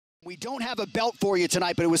We don't have a belt for you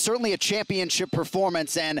tonight, but it was certainly a championship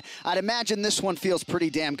performance, and I'd imagine this one feels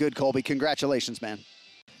pretty damn good, Colby. Congratulations, man.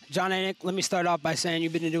 Jon Anik, let me start off by saying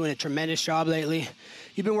you've been doing a tremendous job lately.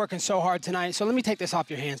 You've been working so hard tonight, so let me take this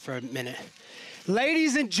off your hands for a minute.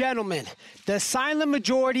 Ladies and gentlemen, the silent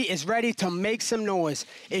majority is ready to make some noise.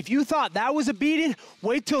 If you thought that was a beating,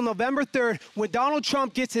 wait till November 3rd when Donald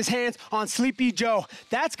Trump gets his hands on Sleepy Joe.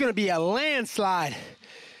 That's going to be a landslide.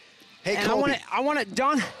 Hey, and Colby. I want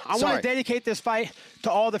to dedicate this fight to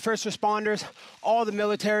all the first responders, all the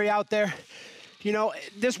military out there. You know,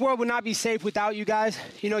 this world would not be safe without you guys.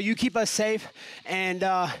 You know, you keep us safe. And,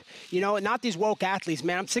 you know, not these woke athletes,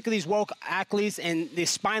 man. I'm sick of these woke athletes and these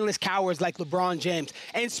spineless cowards like LeBron James.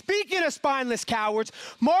 And speaking of spineless cowards,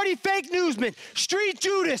 Marty Fake Newsman, Street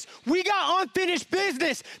Judas, we got unfinished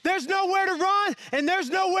business. There's nowhere to run and there's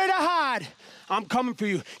nowhere to hide. I'm coming for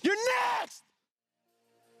you. You're next!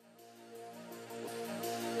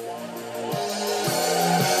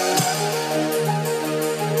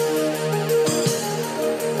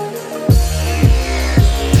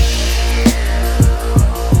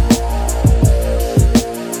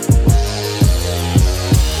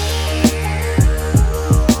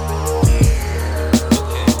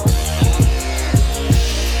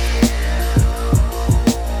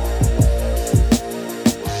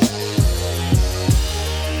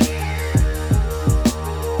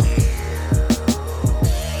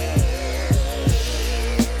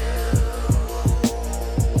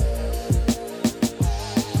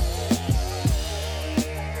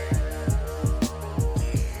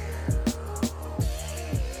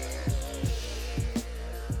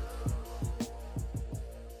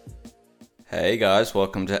 Hey guys,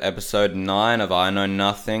 welcome to episode 9 of I Know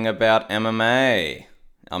Nothing About MMA.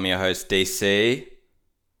 I'm your host DC.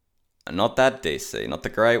 Not that DC, not the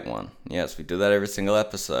great one. Yes, we do that every single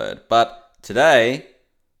episode. But today,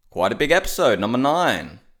 quite a big episode, number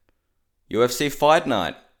 9. UFC Fight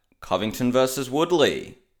Night, Covington versus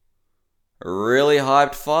Woodley. A really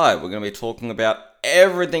hyped fight. We're going to be talking about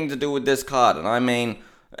everything to do with this card, and I mean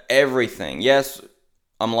everything. Yes,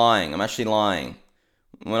 I'm lying. I'm actually lying.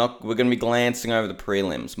 We're going to be glancing over the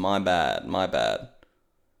prelims. My bad.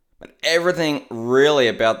 But everything really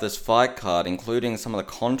about this fight card, including some of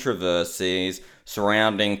the controversies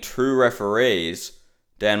surrounding 2 referees,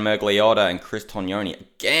 Dan Mergliotta and Chris Tognoni,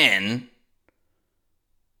 again.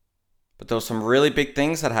 But there were some really big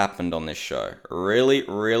things that happened on this show. A really,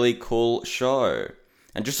 really cool show.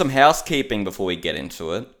 And just some housekeeping before we get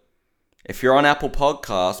into it. If you're on Apple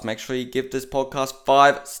Podcasts, make sure you give this podcast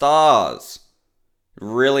 5 stars. It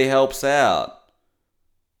really helps out.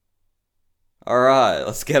 Alright,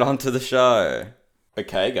 let's get on to the show.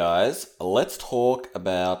 Okay guys, let's talk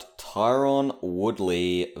about Tyron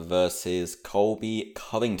Woodley versus Colby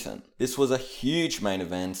Covington. This was a huge main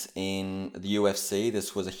event in the UFC.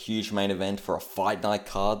 This was a huge main event for a fight night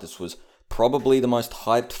card. This was probably the most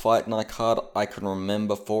hyped fight night card I can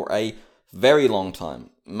remember for a very long time.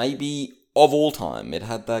 Maybe of all time. It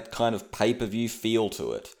had that kind of pay-per-view feel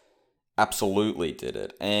to it. Absolutely did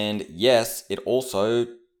it. And yes, it also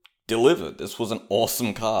delivered. This was an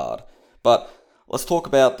awesome card. But let's talk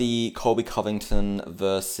about the Colby Covington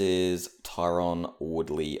versus Tyron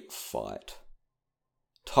Woodley fight.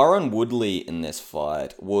 Tyron Woodley in this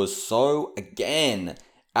fight was so, again,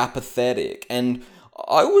 apathetic. And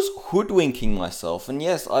I was hoodwinking myself. And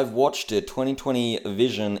yes, I've watched it. 2020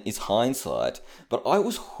 vision is hindsight. But I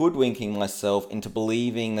was hoodwinking myself into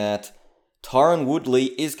believing that Tyron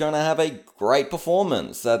Woodley is going to have a great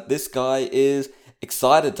performance, that this guy is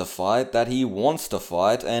excited to fight, that he wants to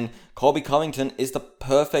fight, and Colby Covington is the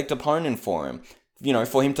perfect opponent for him. You know,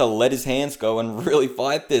 for him to let his hands go and really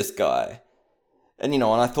fight this guy. And and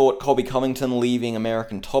I thought Colby Covington leaving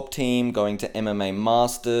American Top Team, going to MMA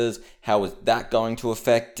Masters, how was that going to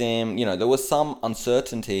affect him? There were some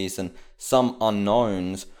uncertainties and some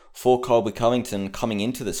unknowns for Colby Covington coming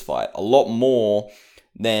into this fight. A lot more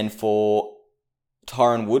than for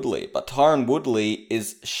Tyron Woodley. But Tyron Woodley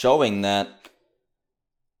is showing that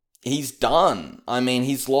he's done. I mean,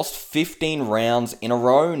 he's lost 15 rounds in a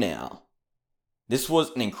row now. This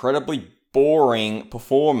was an incredibly boring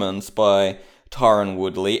performance by Tyron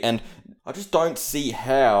Woodley, and I just don't see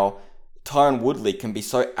how Tyron Woodley can be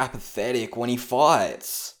so apathetic when he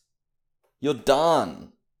fights. You're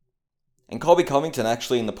done. And Colby Covington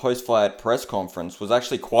actually in the post-fight press conference was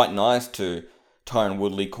actually quite nice to Tyron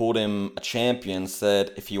Woodley, called him a champion,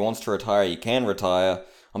 said if he wants to retire, he can retire.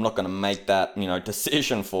 I'm not going to make that,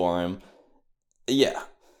 decision for him. Yeah.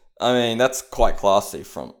 I mean, that's quite classy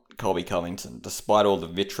from Colby Covington, despite all the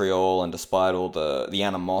vitriol and despite all the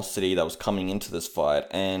animosity that was coming into this fight.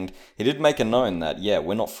 And he did make it known that, yeah,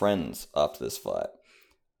 we're not friends after this fight.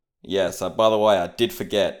 Yeah, so by the way, I did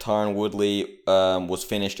forget, Tyron Woodley was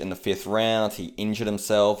finished in the 5th round. He injured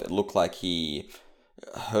himself. It looked like he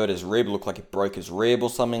hurt his rib, looked like he broke his rib or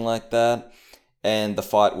something like that. And the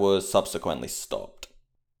fight was subsequently stopped.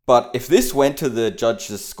 But if this went to the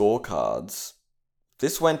judges' scorecards,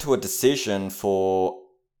 this went to a decision for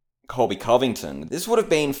Colby Covington, this would have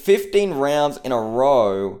been 15 rounds in a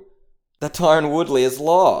row that Tyron Woodley has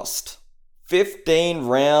lost. 15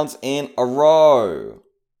 rounds in a row.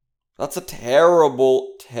 That's a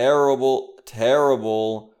terrible, terrible,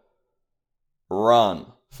 terrible run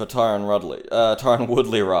for Tyron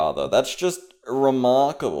Woodley rather. That's just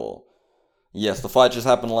remarkable. Yes, the fight just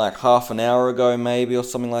happened like half an hour ago maybe or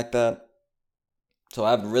something like that. So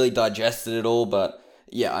I haven't really digested it all, but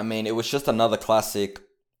yeah, I mean, it was just another classic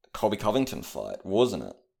Colby Covington fight, wasn't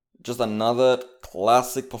it? Just another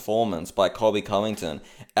classic performance by Colby Covington.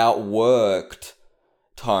 Outworked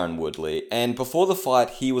Tyron Woodley. And before the fight,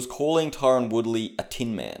 he was calling Tyron Woodley a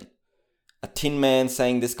tin man. A tin man,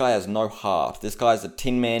 saying this guy has no heart. This guy's a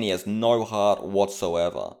tin man, he has no heart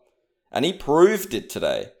whatsoever. And he proved it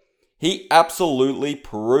today. He absolutely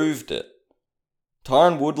proved it.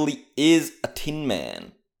 Tyron Woodley is a tin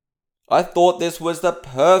man. I thought this was the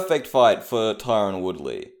perfect fight for Tyron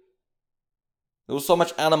Woodley. There was so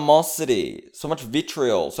much animosity, so much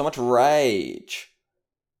vitriol, so much rage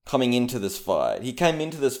coming into this fight. He came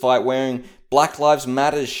into this fight wearing Black Lives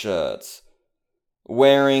Matter shirts,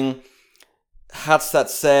 wearing hats that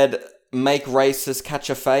said, "Make racists catch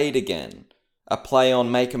a fade again," a play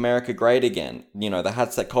on "Make America Great Again," you know, the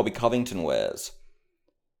hats that Colby Covington wears.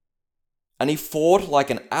 And he fought like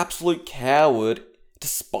an absolute coward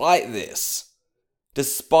despite this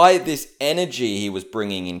energy he was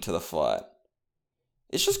bringing into the fight.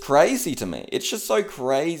 It's just crazy to me. It's just so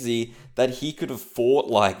crazy that he could have fought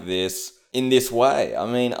like this in this way. I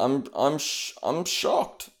mean, I'm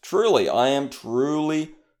shocked. Truly, I am truly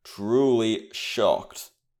shocked.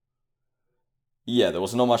 Yeah, there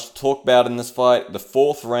was not much to talk about in this fight. The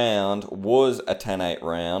 4th round was a 10-8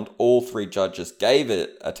 round. All 3 judges gave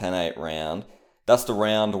it a 10-8 round. That's the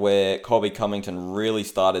round where Colby Covington really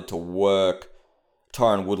started to work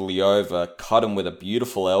Tyron Woodley over, cut him with a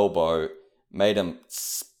beautiful elbow, made him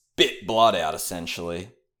spit blood out, essentially.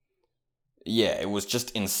 Yeah, it was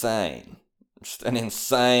just insane. Just an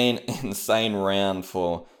insane round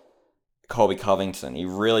for Colby Covington. He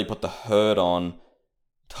really put the hurt on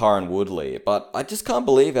Tyron Woodley. But I just can't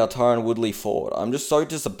believe how Tyron Woodley fought. I'm just so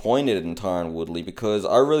disappointed in Tyron Woodley because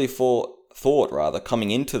I really thought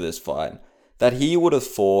coming into this fight that he would have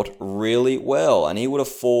fought really well and he would have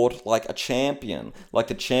fought like a champion, like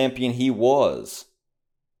the champion he was.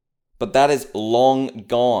 But that is long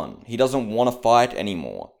gone. He doesn't want to fight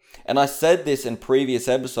anymore. And I said this in previous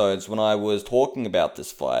episodes when I was talking about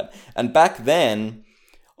this fight. And back then,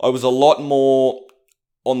 I was a lot more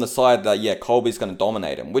on the side that, yeah, Colby's going to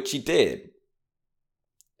dominate him, which he did.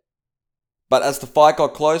 But as the fight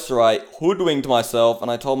got closer, I hoodwinked myself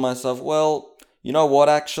and I told myself, well, you know what,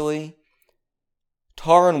 actually?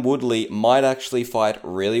 Tyron Woodley might actually fight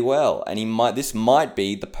really well. And this might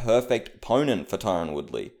be the perfect opponent for Tyron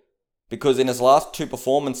Woodley. Because in his last 2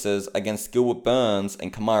 performances against Gilbert Burns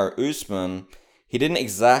and Kamaru Usman, he didn't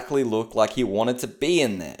exactly look like he wanted to be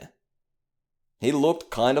in there. He looked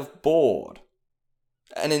kind of bored.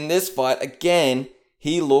 And in this fight, again,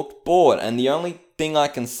 he looked bored. And the only thing I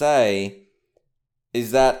can say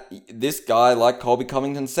is that this guy, like Colby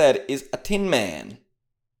Covington said, is a tin man.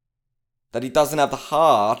 That he doesn't have the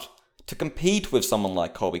heart to compete with someone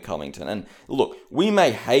like Colby Covington. And look, we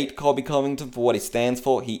may hate Colby Covington for what he stands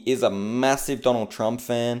for. He is a massive Donald Trump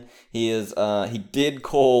fan. He did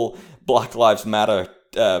call Black Lives Matter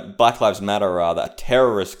a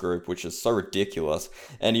terrorist group, which is so ridiculous.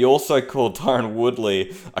 And he also called Tyron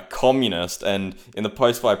Woodley a communist. And in the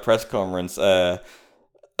post-fight press conference, a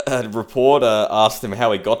reporter asked him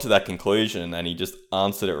how he got to that conclusion, and he just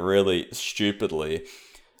answered it really stupidly.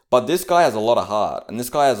 But this guy has a lot of heart, and this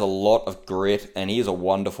guy has a lot of grit, and he is a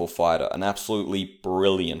wonderful fighter, an absolutely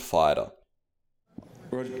brilliant fighter.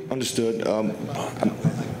 Understood.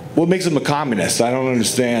 What makes him a communist? I don't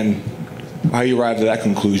understand how you arrived at that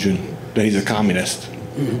conclusion, that he's a communist.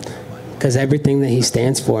 Because everything that he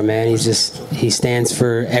stands for, man, he stands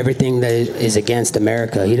for everything that is against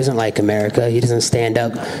America. He doesn't like America. He doesn't stand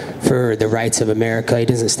up for the rights of America. He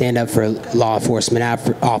doesn't stand up for law enforcement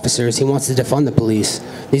officers. He wants to defund the police.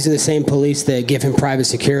 These are the same police that give him private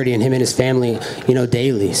security and him and his family,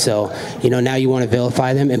 daily. So, now you want to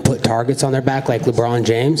vilify them and put targets on their back like LeBron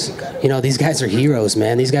James. These guys are heroes,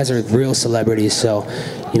 man. These guys are real celebrities. So,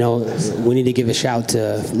 we need to give a shout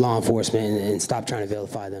to law enforcement and stop trying to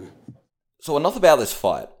vilify them. So enough about this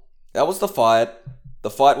fight. That was the fight. The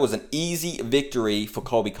fight was an easy victory for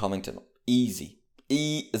Colby Covington. Easy.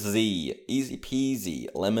 Easy. Easy peasy.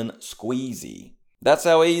 Lemon squeezy. That's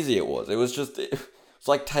how easy it was. It's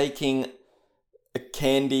like taking a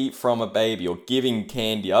candy from a baby or giving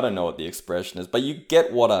candy. I don't know what the expression is, but you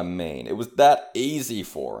get what I mean. It was that easy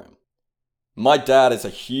for him. My dad is a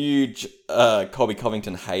huge Colby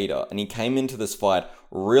Covington hater, and he came into this fight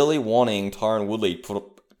really wanting Tyron Woodley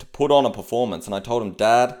to put on a performance, and I told him,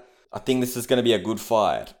 Dad, I think this is going to be a good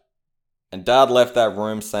fight. And Dad left that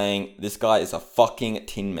room saying, this guy is a fucking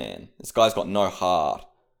tin man. This guy's got no heart.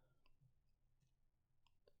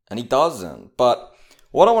 And he doesn't. But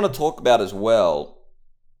what I want to talk about as well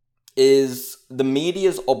is the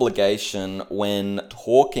media's obligation when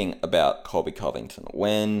talking about Colby Covington,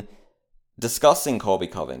 when discussing Colby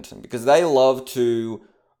Covington, because they love to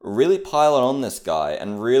really pile it on this guy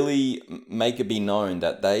and really make it be known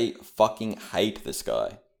that they fucking hate this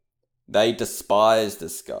guy. They despise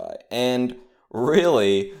this guy. And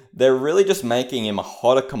really, they're really just making him a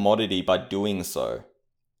hotter commodity by doing so.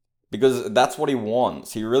 Because that's what he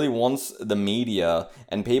wants. He really wants the media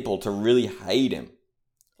and people to really hate him.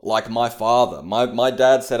 Like my father. My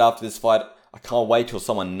dad said after this fight, I can't wait till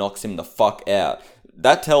someone knocks him the fuck out.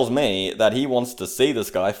 That tells me that he wants to see this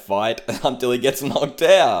guy fight until he gets knocked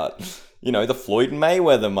out. The Floyd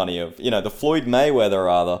Mayweather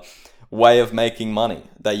way of making money.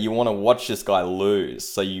 That you want to watch this guy lose,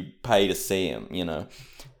 so you pay to see him,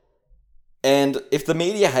 And if the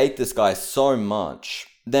media hate this guy so much,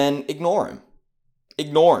 then ignore him.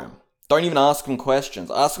 Ignore him. Don't even ask him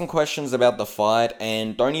questions. Ask him questions about the fight,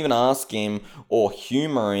 and don't even ask him or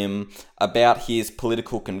humor him about his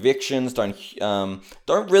political convictions. Don't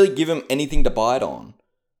really give him anything to bite on.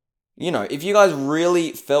 If you guys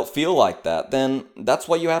really feel like that, then that's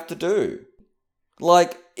what you have to do.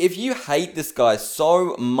 Like, if you hate this guy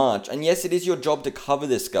so much, and yes, it is your job to cover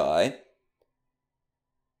this guy,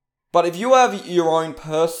 but if you have your own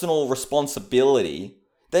personal responsibility,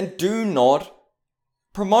 then do not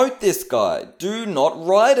promote this guy. Do not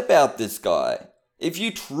write about this guy if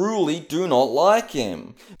you truly do not like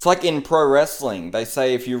him. It's like in pro wrestling. They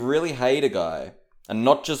say if you really hate a guy, and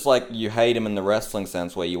not just like you hate him in the wrestling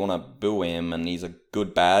sense where you want to boo him and he's a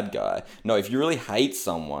good bad guy. No, if you really hate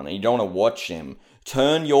someone and you don't want to watch him,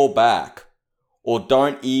 turn your back. Or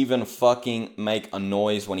don't even fucking make a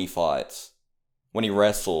noise when he fights. When he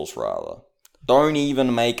wrestles, rather. Don't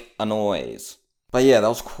even make a noise. But yeah, that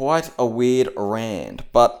was quite a weird rant.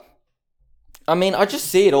 But, I just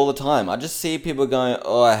see it all the time. I just see people going,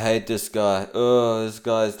 oh, I hate this guy. Oh, this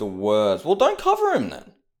guy's the worst. Well, don't cover him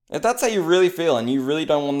then. If that's how you really feel and you really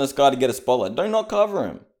don't want this guy to get a spotlight, do not cover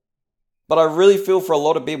him. But I really feel for a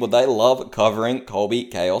lot of people, they love covering Colby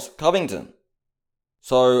Chaos Covington.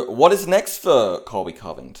 So, what is next for Colby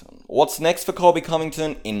Covington? What's next for Colby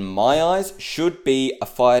Covington, in my eyes, should be a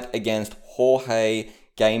fight against Jorge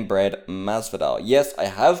Gamebred Masvidal. Yes, I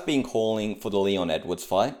have been calling for the Leon Edwards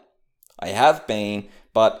fight. I have been,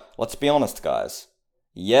 but let's be honest, guys.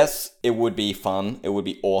 Yes, it would be fun, it would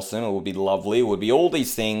be awesome, it would be lovely, it would be all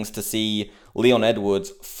these things to see Leon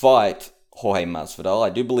Edwards fight Jorge Masvidal. I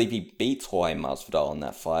do believe he beats Jorge Masvidal in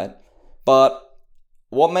that fight. But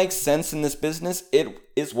what makes sense in this business? It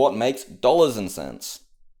is what makes dollars and cents.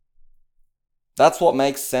 That's what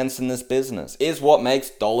makes sense in this business, is what makes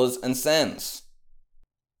dollars and cents.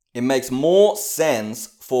 It makes more sense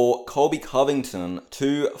for Colby Covington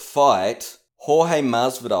to fight Jorge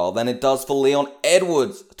Masvidal than it does for Leon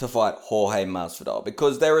Edwards to fight Jorge Masvidal,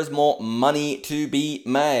 because there is more money to be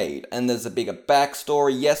made and there's a bigger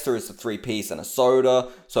backstory. Yes, there is a 3-piece and a soda,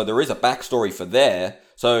 so there is a backstory for there.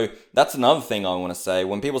 So that's another thing I want to say.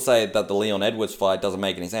 When people say that the Leon Edwards fight doesn't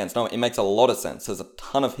make any sense, no, it makes a lot of sense. There's a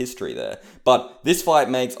ton of history there. But this fight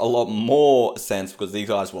makes a lot more sense because these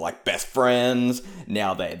guys were like best friends.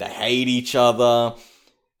 Now they hate each other.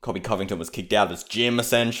 Colby Covington was kicked out of his gym,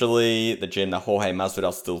 essentially. The gym that Jorge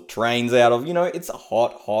Masvidal still trains out of. It's a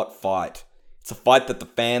hot fight. It's a fight that the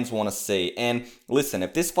fans want to see. And listen,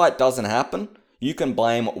 if this fight doesn't happen, you can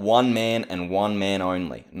blame one man and one man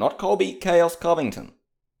only. Not Colby Chaos Covington.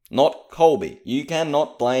 Not Colby. You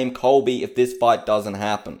cannot blame Colby if this fight doesn't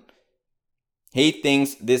happen. He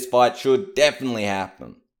thinks this fight should definitely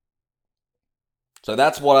happen. So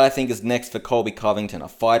that's what I think is next for Colby Covington, a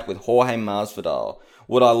fight with Jorge Masvidal.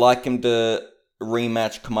 Would I like him to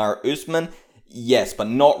rematch Kamaru Usman? Yes, but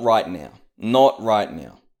not right now. Not right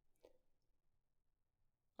now.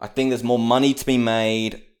 I think there's more money to be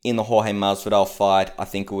made in the Jorge Masvidal fight. I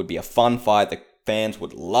think it would be a fun fight. The fans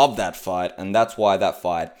would love that fight, and that's why that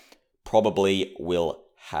fight probably will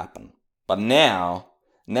happen. But now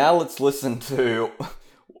let's listen to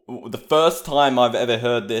the first time I've ever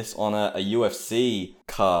heard this on a UFC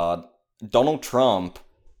card. Donald Trump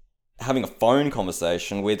having a phone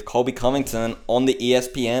conversation with Colby Covington on the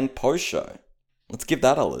ESPN post show. Let's give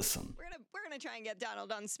that a listen. We're gonna try and get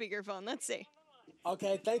Donald on speakerphone. Let's see.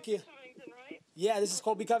 Okay, thank you. Yeah, this is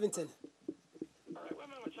Colby Covington. All right, 1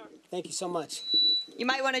 moment, sir. Thank you so much. You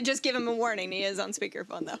might want to just give him a warning. He is on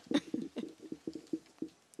speakerphone, though.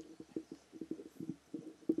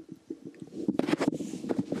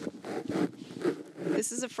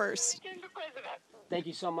 This is a first. Thank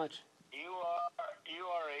you so much. You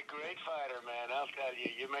are a great fighter, man. I'll tell you.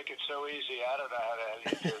 You make it so easy. I don't know how the hell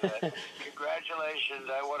you do that. Congratulations.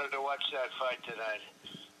 I wanted to watch that fight tonight.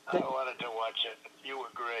 I wanted to watch it. You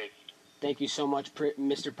were great. Thank you so much,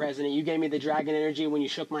 Mr. President. You gave me the dragon energy when you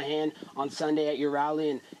shook my hand on Sunday at your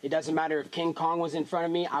rally, and it doesn't matter if King Kong was in front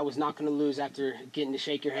of me. I was not going to lose after getting to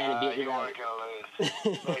shake your hand and be at your You rally. weren't going to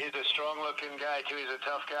lose. Well, he's a strong-looking guy, too. He's a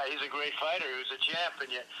tough guy. He's a great fighter. He was a champ,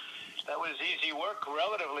 and that was easy work,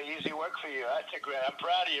 relatively easy work for you. That's a great. I'm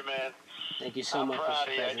proud of you, man. Thank you so much, I'm proud Mr.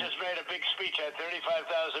 of you. I President. just made a big speech. I had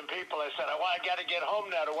 35,000 people. I said, I got to get home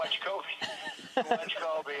now to watch Kobe. Watch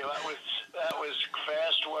Kobe. That was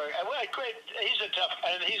fast work. Well, great. He's a tough,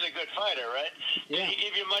 and he's a good fighter, right? Yeah. Did he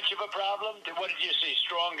give you much of a problem? What did you see?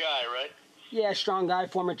 Strong guy, right? Yeah, strong guy,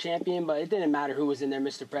 former champion, but it didn't matter who was in there,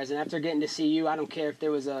 Mr. President. After getting to see you, I don't care if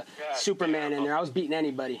there was a Superman in there. I was beating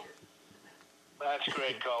anybody. That's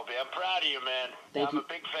great, Colby. I'm proud of you, man. Thank you. I'm a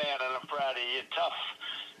big fan, and I'm proud of you. You're tough.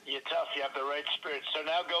 You're tough. You have the right spirit. So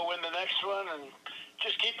now go win the next one, and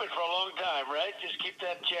just keep it for a long time, right? Just keep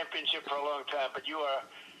that championship for a long time. But you are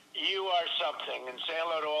something, and say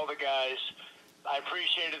hello to all the guys. I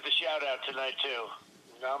appreciated the shout-out tonight, too.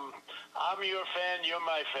 I'm your fan. You're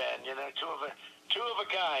my fan. You know, two of a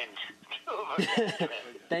kind.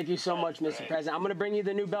 Thank you so much, Mr. President. I'm going to bring you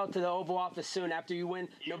the new belt to the Oval Office soon after you win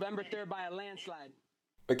November 3rd by a landslide.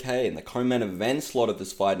 Okay, in the co-main event slot of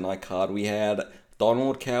this fight night card, we had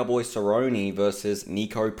Donald Cowboy Cerrone versus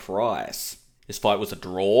Nico Price. This fight was a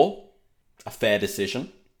draw, a fair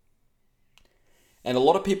decision. And a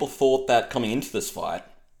lot of people thought that coming into this fight,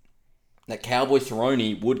 that Cowboy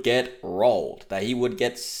Cerrone would get rolled, that he would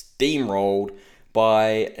get steamrolled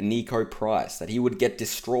by Nico Price, that he would get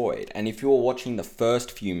destroyed. And if you were watching the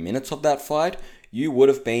first few minutes of that fight, you would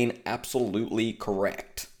have been absolutely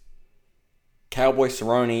correct. Cowboy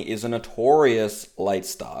Cerrone is a notorious late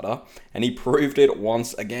starter, and he proved it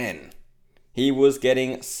once again. He was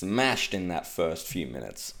getting smashed in that first few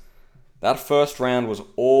minutes. That first round was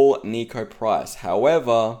all Nico Price.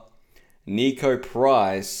 However, Nico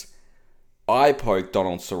Price eye-poked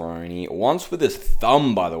Donald Cerrone, once with his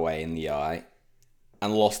thumb, by the way, in the eye,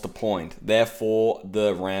 and lost the point. Therefore,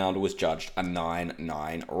 the round was judged a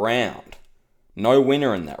 9-9 round. No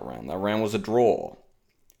winner in that round. That round was a draw.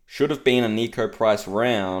 Should have been a Nico Price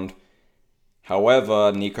round.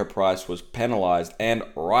 However, Nico Price was penalized, and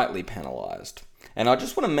rightly penalized. And I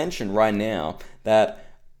just want to mention right now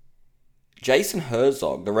that Jason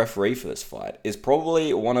Herzog, the referee for this fight, is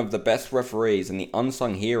probably one of the best referees and the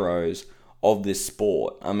unsung heroes of this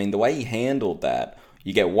sport. I mean, the way he handled that,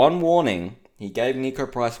 you get one warning, he gave Nico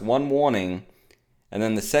Price one warning, and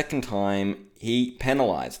then the second time, he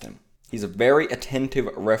penalized him. He's a very attentive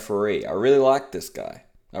referee. I really like this guy.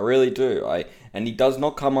 I really do. And he does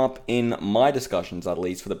not come up in my discussions, at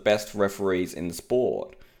least, for the best referees in the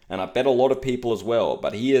sport. And I bet a lot of people as well,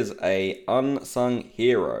 but he is a unsung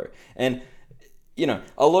hero. And, you know,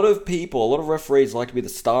 a lot of referees like to be the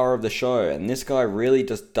star of the show, and this guy really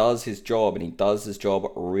just does his job, and he does his job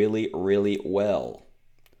really, really well.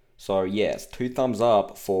 So, yes, 2 thumbs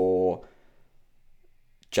up for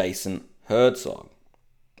Jason Herzog.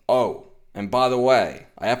 Oh, and by the way,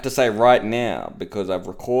 I have to say right now, because I've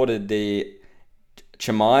recorded the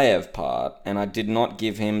Chimaev part, and I did not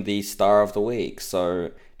give him the Star of the Week.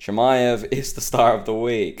 So, Chimaev is the Star of the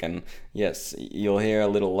Week, and yes, you'll hear a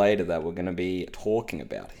little later that we're going to be talking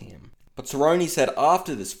about him. But Cerrone said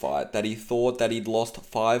after this fight that he thought that he'd lost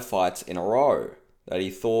 5 fights in a row. That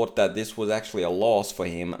he thought that this was actually a loss for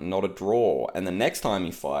him, not a draw. And the next time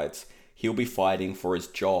he fights, he'll be fighting for his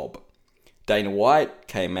job. Dana White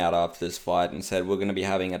came out after this fight and said, we're going to be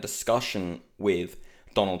having a discussion with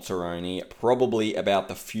Donald Cerrone, probably about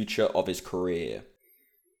the future of his career.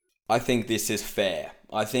 I think this is fair.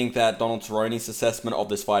 I think that Donald Cerrone's assessment of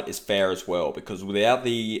this fight is fair as well, because without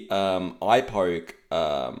the eye poke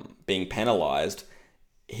being penalized,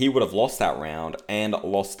 he would have lost that round and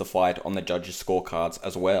lost the fight on the judges' scorecards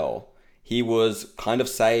as well. He was kind of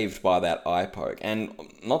saved by that eye poke. And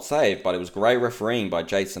not saved, but it was great refereeing by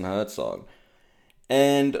Jason Herzog.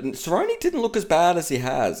 And Cerrone didn't look as bad as he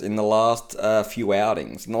has in the last few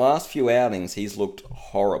outings. In the last few outings, he's looked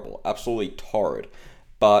horrible. Absolutely torrid.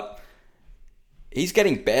 But he's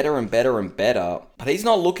getting better and better and better. But he's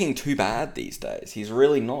not looking too bad these days. He's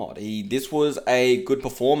really not. This was a good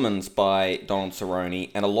performance by Donald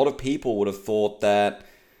Cerrone. And a lot of people would have thought that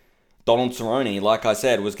Donald Cerrone, like I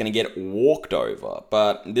said, was going to get walked over.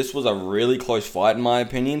 But this was a really close fight in my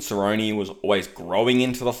opinion. Cerrone was always growing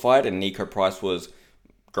into the fight and Nico Price was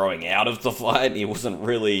growing out of the fight. He wasn't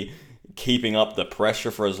really keeping up the pressure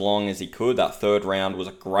for as long as he could. That third round was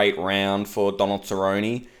a great round for Donald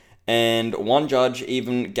Cerrone. And one judge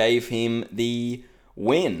even gave him the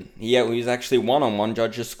win. He was actually won on one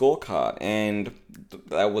judge's scorecard. And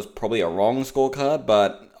that was probably a wrong scorecard,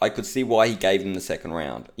 but I could see why he gave him the second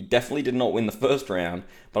round. He definitely did not win the first round,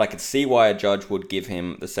 but I could see why a judge would give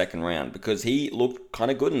him the second round, because he looked kind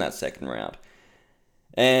of good in that second round.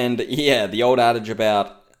 And yeah, the old adage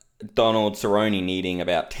about Donald Cerrone needing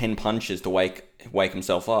about 10 punches to wake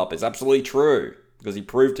himself up is absolutely true, because he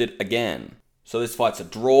proved it again. So this fight's a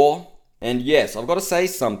draw. And yes, I've got to say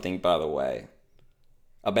something, by the way,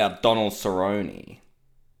 about Donald Cerrone.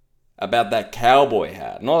 About that cowboy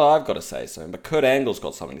hat. Not that I've got to say something, but Kurt Angle's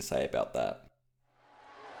got something to say about that.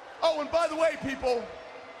 Oh, and by the way, people,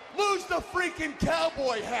 lose the freaking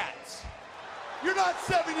cowboy hats. You're not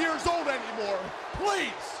 7 years old anymore. Please.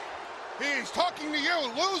 He's talking to you.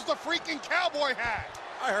 Lose the freaking cowboy hat.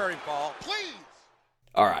 I heard him, Paul. Please.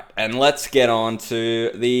 All right, and let's get on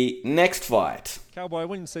to the next fight. Cowboy, I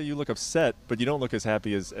wouldn't say you look upset, but you don't look as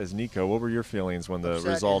happy as Nico. What were your feelings when the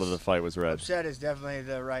result of the fight was read? Upset is definitely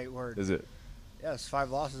the right word. Is it? Yes,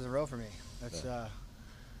 5 losses in a row for me. That's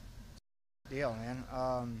deal, man.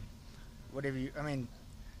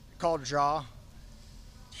 Called draw.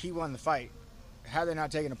 He won the fight. Had they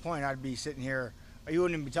not taken a point, I'd be sitting here. You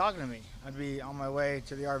wouldn't even be talking to me. I'd be on my way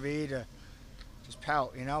to the RV to just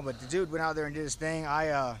pout, you know. But the dude went out there and did his thing.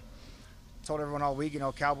 I told everyone all week,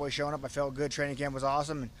 Cowboy showing up. I felt good. Training camp was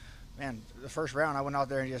awesome. And, man, the first round, I went out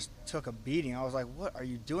there and just took a beating. I was like, what are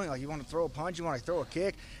you doing? Like, you want to throw a punch? You want to throw a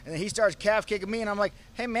kick? And then he starts calf kicking me, and I'm like,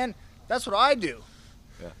 hey, man, that's what I do.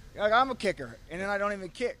 Yeah. Like, I'm a kicker. And then I don't even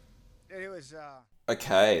kick. It was...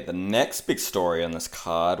 Okay, the next big story on this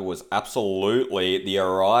card was absolutely the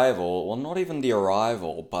arrival, well, not even the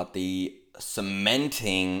arrival, but the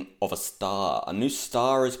cementing of a star. A new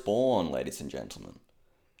star is born, ladies and gentlemen.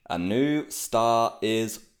 A new star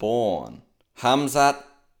is born. Khamzat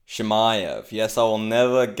Chimaev. Yes, I will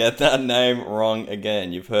never get that name wrong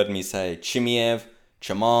again. You've heard me say Chimaev,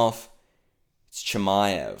 Chimov. It's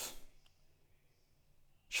Chimaev.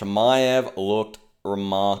 Chimaev looked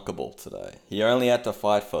remarkable today. He only had to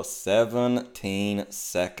fight for 17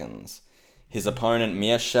 seconds. His opponent,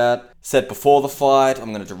 Meerschaert, said before the fight,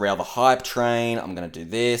 I'm going to derail the hype train, I'm going to do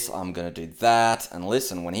this, I'm going to do that. And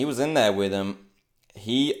listen, when he was in there with him,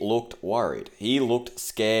 he looked worried. He looked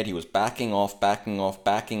scared. He was backing off,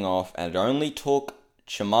 and it only took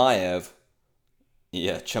Chimaev,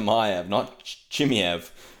 not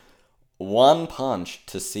Chimaev, one punch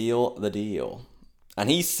to seal the deal. And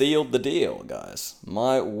he sealed the deal, guys.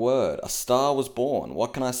 My word, a star was born.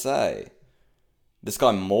 What can I say? This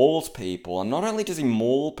guy mauls people, and not only does he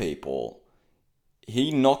maul people,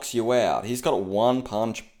 he knocks you out. He's got one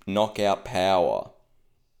punch knockout power.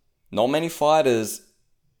 Not many fighters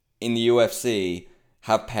in the UFC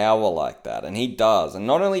have power like that, and he does. And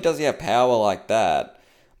not only does he have power like that,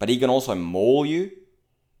 but he can also maul you.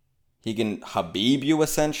 He can Habib you,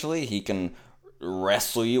 essentially. He can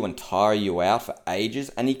wrestle you and tire you out for ages,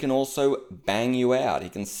 and he can also bang you out. He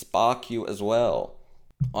can spark you as well.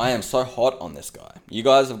 I am so hot on this guy. You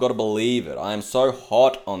guys have got to believe it. I am so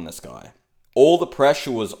hot on this guy. All the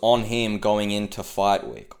pressure was on him going into fight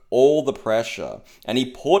week. All the pressure. And he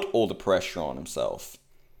put all the pressure on himself.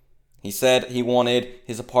 He said he wanted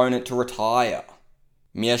his opponent to retire.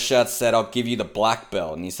 Meerschaert said, I'll give you the black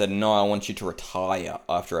belt. And he said, no, I want you to retire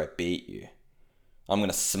after I beat you. I'm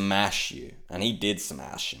going to smash you. And he did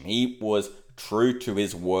smash him. He was true to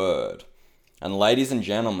his word. And ladies and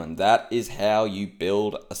gentlemen, that is how you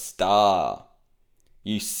build a star.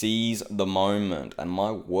 You seize the moment. And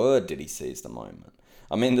my word, did he seize the moment.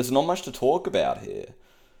 I mean, there's not much to talk about here.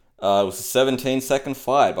 It was a 17-second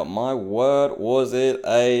fight, but my word, was it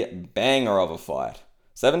a banger of a fight.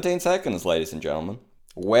 17 seconds, ladies and gentlemen.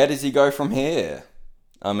 Where does he go from here?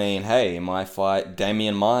 I mean, hey, he might fight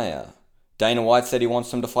Damian Maia. Dana White said he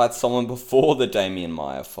wants him to fight someone before the Damian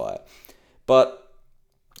Maia fight. But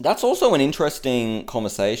that's also an interesting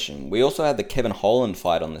conversation. We also had the Kevin Holland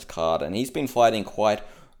fight on this card, and he's been fighting quite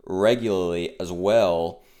regularly as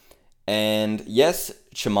well. And yes,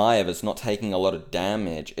 Chimaev is not taking a lot of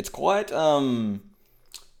damage. It's quite, I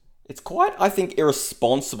think,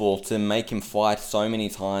 irresponsible to make him fight so many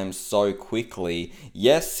times so quickly.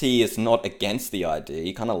 Yes, he is not against the idea.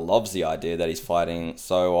 He kind of loves the idea that he's fighting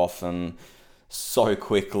so often, so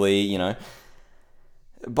quickly, you know.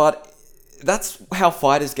 But that's how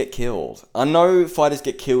fighters get killed. I know fighters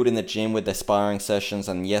get killed in the gym with their sparring sessions,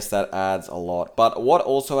 and yes, that adds a lot. But what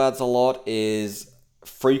also adds a lot is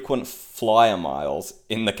frequent flyer miles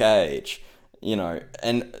in the cage, you know,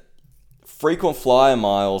 and frequent flyer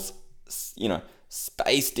miles, you know,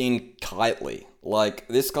 spaced in tightly. Like,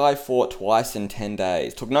 this guy fought twice in 10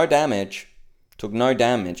 days, took no damage,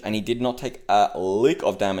 and he did not take a lick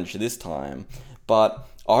of damage this time. But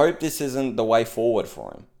I hope this isn't the way forward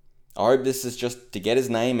for him. I hope this is just to get his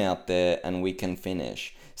name out there and we can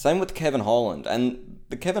finish. Same with Kevin Holland. And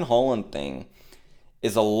the Kevin Holland thing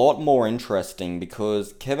is a lot more interesting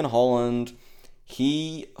because Kevin Holland,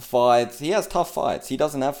 he has tough fights. He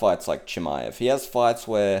doesn't have fights like Chimaev. He has fights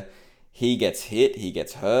where he gets hit, he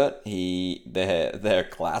gets hurt, they're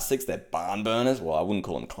classics, they're barn burners. Well, I wouldn't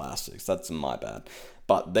call them classics, that's my bad.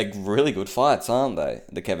 But they're really good fights, aren't they?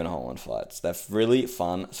 The Kevin Holland fights. They're really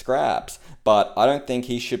fun scraps. But I don't think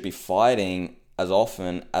he should be fighting as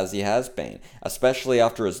often as he has been, especially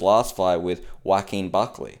after his last fight with Joaquin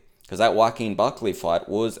Buckley. Because that Joaquin Buckley fight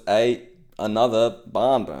was another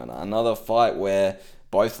barn burner, another fight where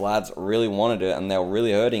both lads really wanted it and they were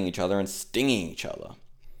really hurting each other and stinging each other.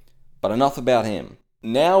 But enough about him.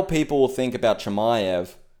 Now people will think about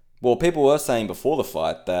Chimaev. Well, people were saying before the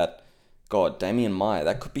fight that, God, Damian Maia,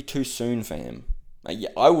 that could be too soon for him. Yeah,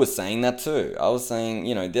 I was saying that too. I was saying,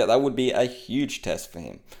 you know, that would be a huge test for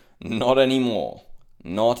him. Not anymore.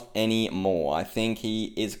 Not anymore. I think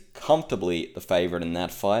he is comfortably the favourite in that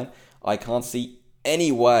fight. I can't see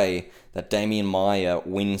any way that Damian Maia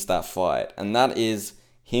wins that fight. And that is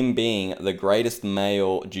him being the greatest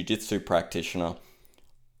male jiu-jitsu practitioner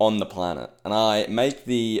on the planet. And I make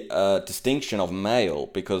the distinction of male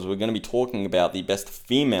because we're going to be talking about the best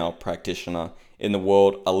female practitioner in the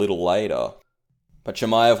world a little later. But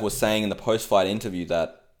Chimaev was saying in the post-fight interview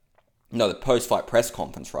the post-fight press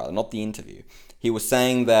conference rather, not the interview. He was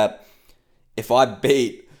saying that if I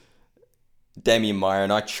beat Damian Maia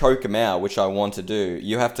and I choke him out, which I want to do,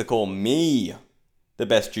 you have to call me the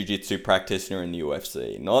best jiu-jitsu practitioner in the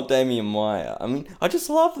UFC, not Damian Maia. I mean, I just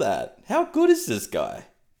love that. How good is this guy?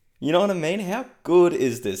 You know what I mean? How good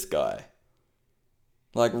is this guy?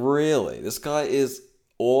 Like, really, this guy is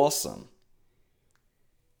awesome.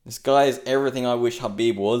 This guy is everything I wish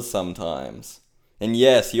Khabib was sometimes. And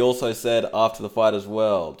yes, he also said after the fight as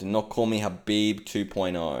well, do not call me Khabib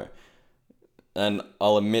 2.0. And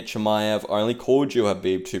I'll admit, Chimaev, I only called you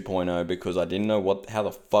Khabib 2.0 because I didn't know how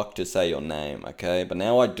the fuck to say your name, okay? But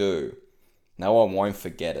now I do. Now I won't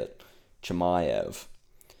forget it. Chimaev.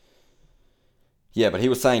 Yeah, but he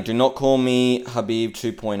was saying, do not call me Khabib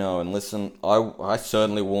 2.0. And listen, I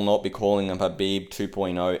certainly will not be calling him Khabib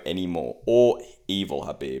 2.0 anymore. Or Evil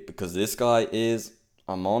Khabib. Because this guy is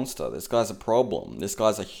a monster. This guy's a problem. This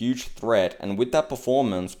guy's a huge threat. And with that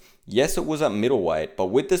performance, yes, it was at middleweight. But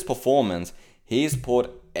with this performance, he's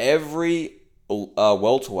put every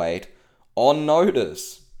welterweight on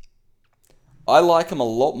notice. I like him a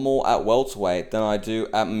lot more at welterweight than I do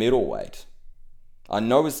at middleweight. I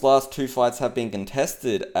know his last two fights have been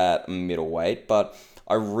contested at middleweight, but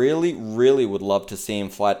I really, really would love to see him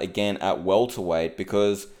fight again at welterweight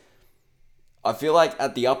because I feel like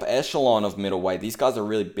at the upper echelon of middleweight, these guys are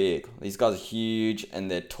really big. These guys are huge and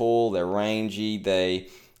they're tall, they're rangy, they're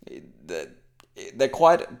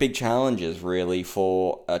quite big challenges really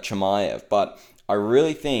for Chimaev. But I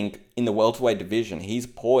really think in the welterweight division, he's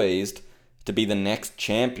poised to be the next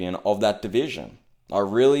champion of that division. I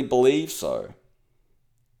really believe so.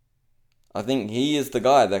 I think he is the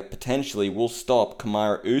guy that potentially will stop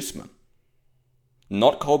Kamaru Usman,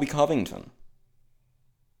 not Colby Covington.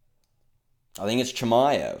 I think it's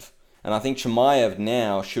Chimaev. And I think Chimaev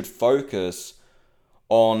now should focus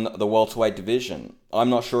on the welterweight division. I'm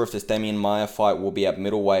not sure if this Damian Maia fight will be at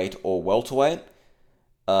middleweight or welterweight.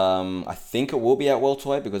 I think it will be at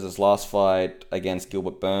welterweight because his last fight against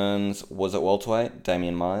Gilbert Burns was at welterweight,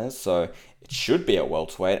 Damian Myers, so it should be at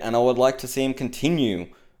welterweight, and I would like to see him continue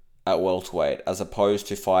at welterweight as opposed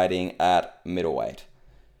to fighting at middleweight.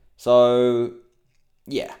 So,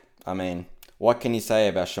 yeah, I mean, what can you say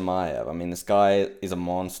about Chimaev? I mean, this guy is a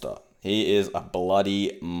monster. He is a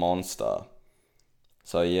bloody monster.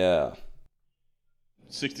 So, yeah.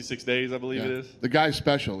 66 days, I believe it is. The guy's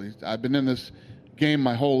special. I've been in this game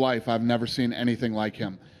my whole life. I've never seen anything like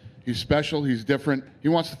him. He's special. He's different. He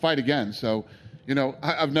wants to fight again. So, you know,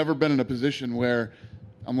 I've never been in a position where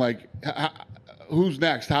I'm like, who's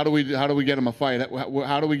next? How do we get him a fight?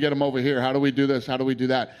 How do we get him over here? How do we do this? How do we do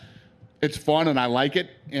that? It's fun and I like it.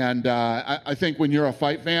 And I think when you're a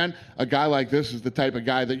fight fan, a guy like this is the type of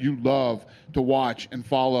guy that you love to watch and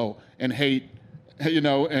follow and hate, you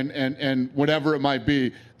know, and whatever it might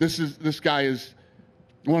be. This guy is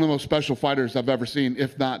one of the most special fighters I've ever seen,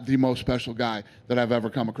 if not the most special guy that I've ever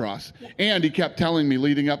come across. And he kept telling me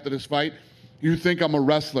leading up to this fight, you think I'm a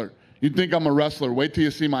wrestler. You think I'm a wrestler. Wait till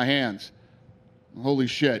you see my hands. Holy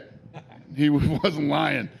shit. He wasn't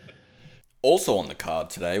lying. Also on the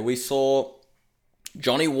card today, we saw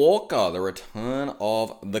Johnny Walker, the return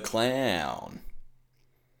of the Clown.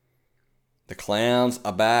 The Clowns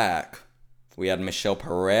are back. We had Michel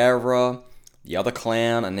Pereira, the other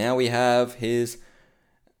Clown, and now we have his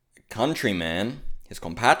countryman, his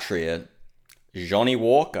compatriot, Johnny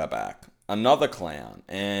Walker back. Another Clown.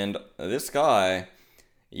 And this guy,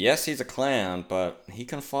 yes, he's a clown, but he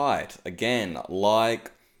can fight. Again,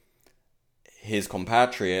 like his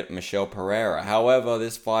compatriot, Michel Pereira. However,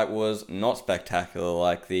 this fight was not spectacular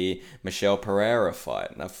like the Michel Pereira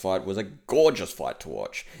fight. That fight was a gorgeous fight to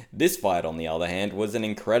watch. This fight, on the other hand, was an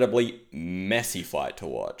incredibly messy fight to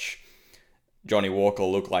watch. Johnny Walker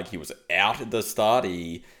looked like he was out at the start.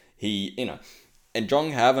 He you know, and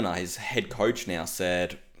John Kavanagh, his head coach now,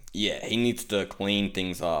 said, yeah, he needs to clean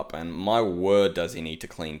things up. And my word, does he need to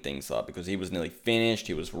clean things up, because he was nearly finished,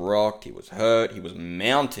 he was rocked, he was hurt, he was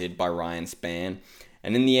mounted by Ryan Spann.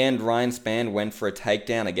 And in the end, Ryan Spann went for a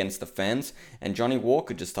takedown against the fence, and Johnny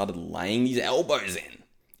Walker just started laying these elbows in.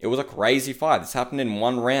 It was a crazy fight. This happened in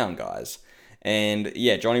one round, guys. And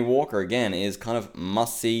yeah, Johnny Walker, again, is kind of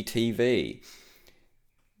must-see TV.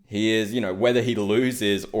 He is, you know, whether he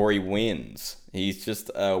loses or he wins, he's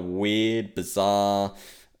just a weird, bizarre,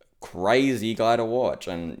 crazy guy to watch.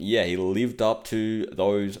 And yeah, he lived up to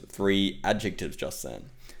those three adjectives just then,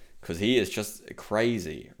 because he is just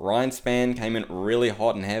crazy. Ryan Spann came in really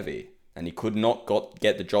hot and heavy, and he could not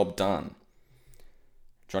get the job done.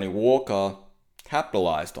 Johnny Walker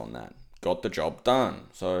capitalized on that, got the job done.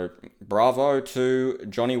 So bravo to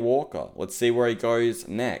Johnny Walker. Let's see where he goes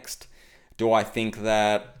next. Do I think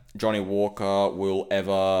that Johnny Walker will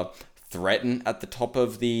ever threaten at the top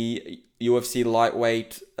of the UFC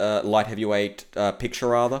light heavyweight picture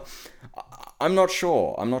rather? I'm not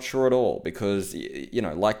sure. I'm not sure at all, because, you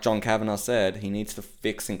know, like John Kavanagh said, he needs to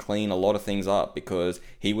fix and clean a lot of things up, because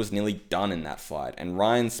he was nearly done in that fight. And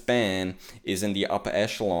Ryan Spann is in the upper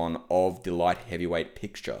echelon of the light heavyweight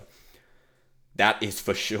picture. That is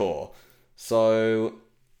for sure. So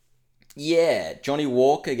yeah, Johnny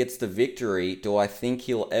Walker gets the victory. Do I think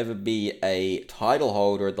he'll ever be a title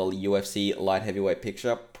holder at the UFC light heavyweight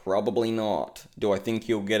picture? Probably not. Do I think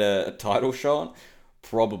he'll get a title shot?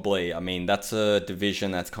 Probably. I mean, that's a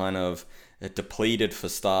division that's kind of depleted for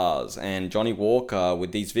stars. And Johnny Walker,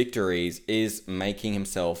 with these victories, is making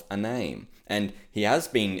himself a name. And he has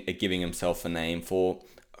been giving himself a name for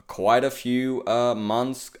quite a few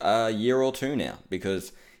months, a year or two now,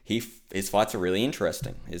 because his fights are really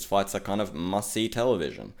interesting. His fights are kind of must-see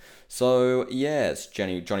television. So, yes,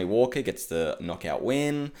 Johnny Walker gets the knockout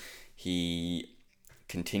win. He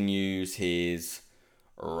continues his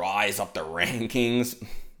rise up the rankings.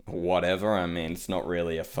 Whatever. I mean, it's not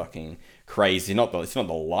really a fucking crazy... It's not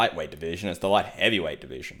the lightweight division. It's the light heavyweight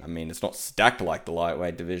division. I mean, it's not stacked like the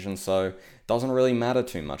lightweight division, so it doesn't really matter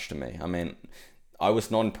too much to me. I mean, I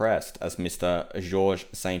was not impressed, as Mr. Georges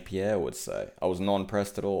St. Pierre would say. I was not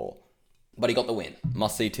impressed at all. But he got the win.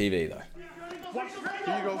 Must-see TV, though. Here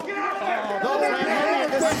you go.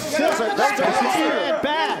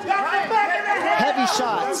 Bad. Heavy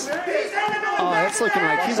shots. Oh, it's looking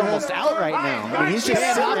like he's almost out right now. I mean, he's just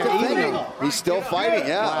sitting there eating. He's still fighting,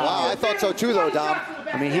 yeah. Wow, I thought so too, though, Dom.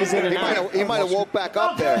 I mean, he's in and out. He might have woke back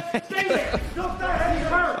up there. It's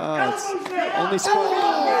only scored.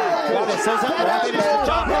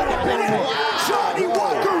 Johnny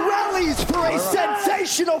Walker rallies for a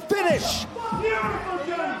sensational finish.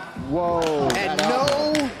 Whoa. And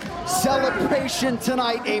no celebration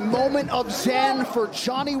tonight. A moment of zen for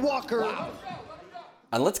Johnny Walker.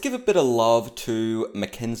 And let's give a bit of love to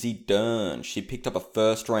Mackenzie Dern. She picked up a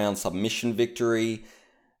first-round submission victory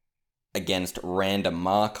against Randa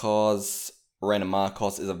Marcos. Randa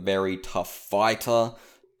Marcos is a very tough fighter,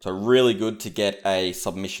 so really good to get a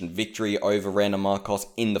submission victory over Randa Marcos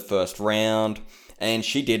in the first round. And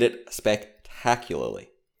she did it spectacularly.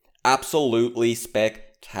 Absolutely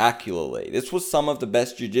spectacularly. This was some of the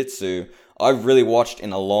best jiu-jitsu I've really watched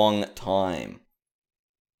in a long time.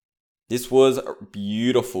 This was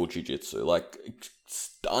beautiful jiu-jitsu, like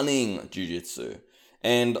stunning jiu-jitsu.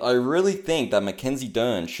 And I really think that Mackenzie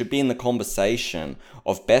Dern should be in the conversation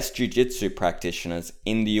of best jiu-jitsu practitioners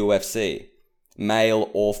in the UFC, male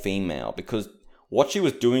or female, because what she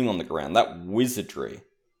was doing on the ground, that wizardry,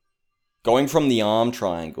 going from the arm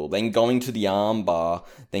triangle, then going to the arm bar,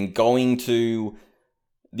 then going to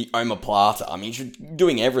the omoplata. I mean, she's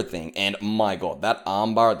doing everything. And my God, that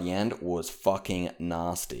arm bar at the end was fucking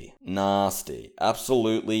nasty. Nasty.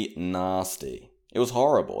 Absolutely nasty. It was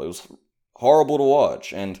horrible. It was horrible to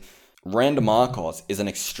watch. And Randa Marcos is an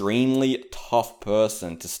extremely tough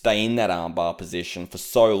person to stay in that armbar position for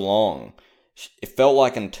so long. It felt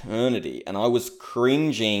like an eternity. And I was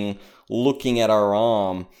cringing looking at her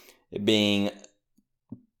arm being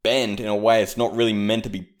bent in a way it's not really meant to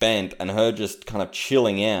be bent, and her just kind of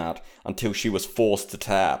chilling out until she was forced to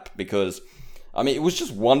tap, because I mean, it was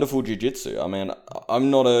just wonderful jiu-jitsu. I mean, I'm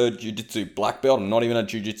not a jiu-jitsu black belt, I'm not even a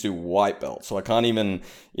jiu-jitsu white belt, so I can't even,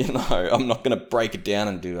 I'm not going to break it down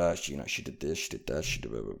and do, she did this, she did that, she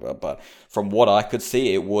did blah, blah, blah. But from what I could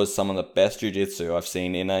see, it was some of the best jiu-jitsu I've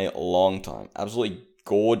seen in a long time. Absolutely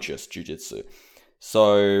gorgeous jiu-jitsu.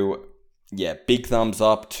 So, yeah, big thumbs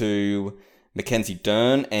up to Mackenzie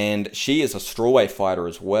Dern, and she is a strawweight fighter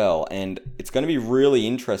as well, and it's going to be really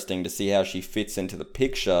interesting to see how she fits into the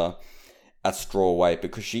picture at strawweight,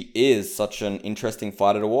 because she is such an interesting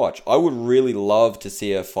fighter to watch. I would really love to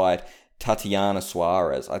see her fight Tatiana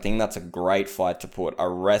Suarez. I think that's a great fight to put, a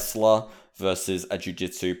wrestler versus a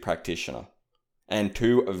jiu-jitsu practitioner, and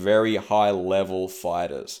two very high-level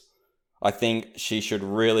fighters. I think she should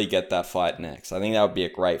really get that fight next. I think that would be a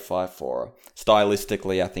great fight for her.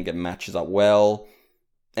 Stylistically, I think it matches up well.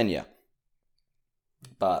 And yeah.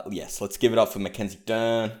 But yes, let's give it up for Mackenzie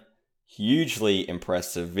Dern. Hugely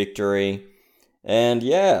impressive victory. And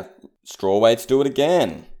yeah, strawweights do it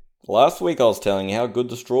again. Last week I was telling you how good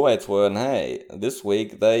the strawweights were, and hey, this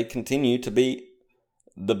week they continue to be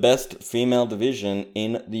the best female division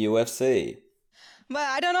in the UFC. But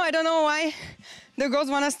I don't know why the girls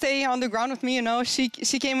want to stay on the ground with me. She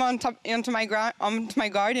came onto my guard.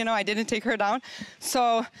 I didn't take her down.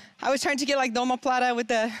 So I was trying to get like the omoplata with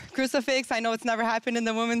the crucifix. I know it's never happened in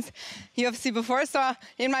the women's UFC before. So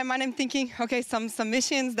in my mind, I'm thinking, okay, some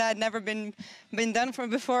submissions that never been done from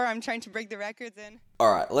before. I'm trying to break the records in.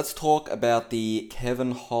 All right, let's talk about the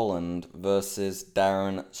Kevin Holland versus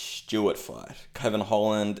Darren Stewart fight. Kevin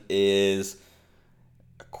Holland is,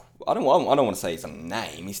 I don't want to say he's a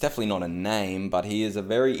name. He's definitely not a name, but he is a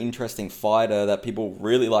very interesting fighter that people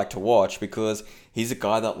really like to watch, because he's a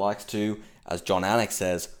guy that likes to, as John Anik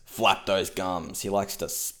says, flap those gums. He likes to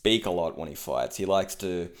speak a lot when he fights. He likes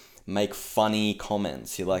to make funny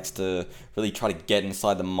comments. He likes to really try to get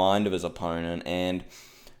inside the mind of his opponent. And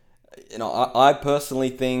I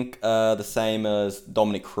personally think the same as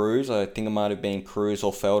Dominic Cruz. I think it might have been Cruz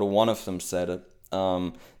or Felder. One of them said it.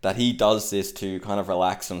 That he does this to kind of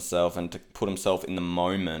relax himself and to put himself in the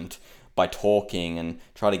moment by talking and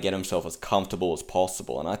try to get himself as comfortable as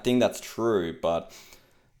possible. And I think that's true, but,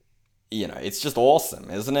 it's just awesome,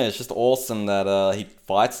 isn't it? It's just awesome that he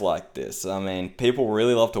fights like this. I mean, people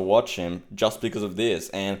really love to watch him just because of this.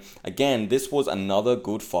 And again, this was another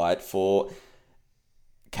good fight for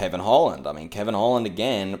Kevin Holland. I mean, Kevin Holland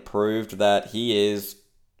again proved that he is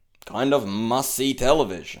kind of must-see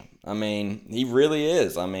television. I mean, he really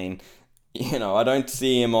is. I mean, I don't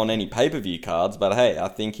see him on any pay-per-view cards, but hey, I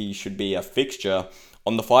think he should be a fixture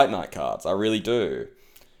on the fight night cards. I really do.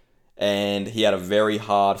 And he had a very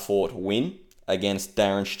hard-fought win against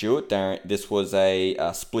Darren Stewart. This was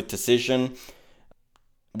a split decision.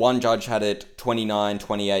 One judge had it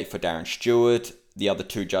 29-28 for Darren Stewart. The other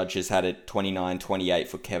two judges had it 29-28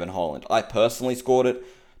 for Kevin Holland. I personally scored it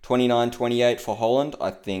 29-28 for Holland.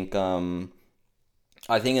 I think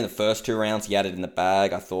in the first two rounds he had it in the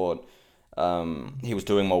bag. I thought he was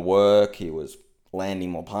doing more work. He was landing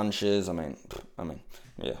more punches. I mean,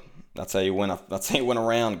 yeah, that's how you win. That's how you win a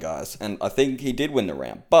round, guys. And I think he did win the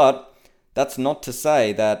round. But that's not to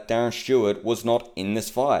say that Darren Stewart was not in this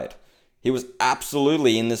fight. He was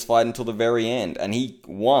absolutely in this fight until the very end, and he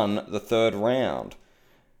won the third round.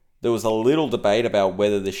 There was a little debate about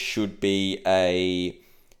whether this should be a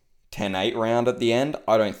 10-8 round at the end?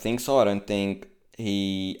 I don't think so. I don't think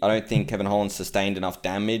Kevin Holland sustained enough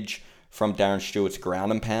damage from Darren Stewart's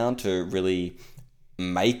ground and pound to really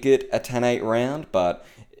make it a 10-8 round, but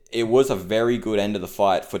it was a very good end of the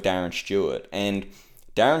fight for Darren Stewart. And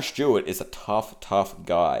Darren Stewart is a tough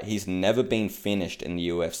guy. He's never been finished in the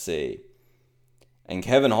UFC. And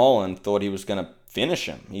Kevin Holland thought he was going to finish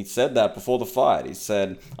him. He said that before the fight. He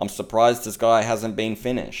said, I'm surprised this guy hasn't been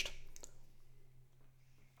finished.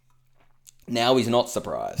 Now he's not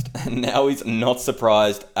surprised. And now he's not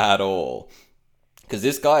surprised at all. Because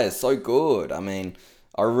this guy is so good. I mean,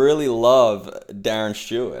 I really love Darren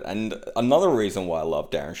Stewart. And another reason why I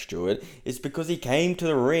love Darren Stewart is because he came to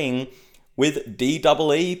the ring with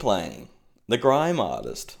DEE playing, the grime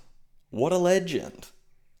artist. What a legend.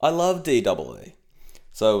 I love DEE.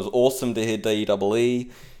 So it was awesome to hear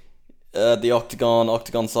DEE. The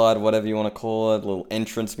Octagon side, whatever you want to call it, little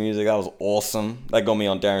entrance music, that was awesome. That got me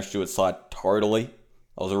on Darren Stewart's side totally.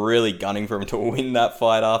 I was really gunning for him to win that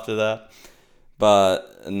fight after that.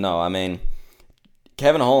 But no, I mean,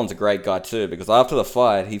 Kevin Holland's a great guy too, because after the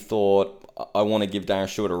fight, he thought, I want to give Darren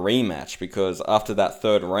Stewart a rematch, because after that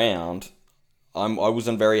third round, I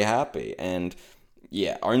wasn't very happy. And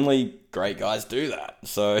yeah, only great guys do that.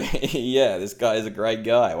 So yeah, this guy is a great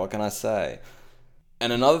guy. What can I say?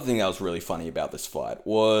 And another thing that was really funny about this fight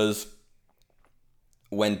was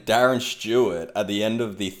when Darren Stewart, at the end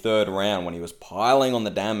of the third round, when he was piling on the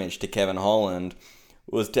damage to Kevin Holland,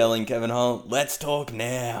 was telling Kevin Holland, let's talk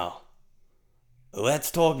now. Let's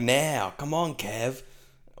talk now. Come on, Kev.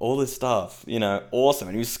 All this stuff, awesome.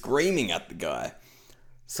 And he was screaming at the guy.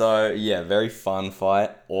 So yeah, very fun fight.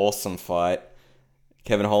 Awesome fight.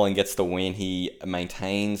 Kevin Holland gets the win. He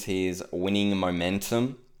maintains his winning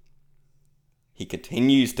momentum. He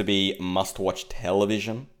continues to be must-watch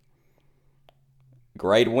television.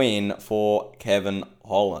 Great win for Kevin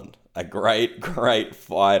Holland. A great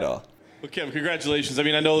fighter. Well, Kevin, congratulations. I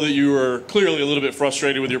mean, I know that you were clearly a little bit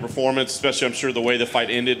frustrated with your performance, especially, I'm sure, the way the fight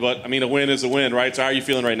ended. But, I mean, a win is a win, right? So how are you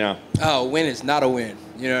feeling right now? Oh, a win is not a win.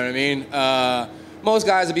 You know what I mean? Most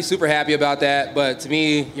guys would be super happy about that. But to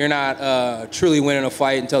me, you're not truly winning a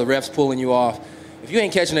fight until the ref's pulling you off. If you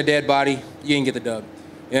ain't catching a dead body, you ain't get the dub.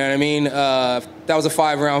 You know what I mean? That was a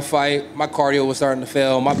 5-round fight. My cardio was starting to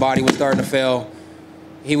fail. My body was starting to fail.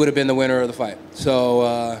 He would have been the winner of the fight.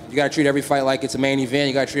 So you got to treat every fight like it's a main event.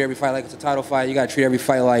 You got to treat every fight like it's a title fight. You got to treat every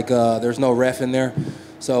fight like there's no ref in there.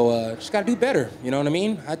 So just got to do better. You know what I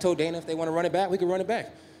mean? I told Dana if they want to run it back, we can run it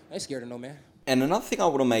back. I ain't scared of no man. And another thing I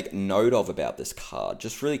want to make note of about this card,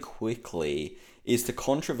 just really quickly, is the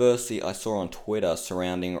controversy I saw on Twitter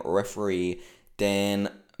surrounding referee Dan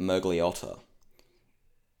Miragliotta.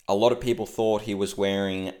 A lot of people thought he was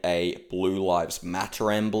wearing a Blue Lives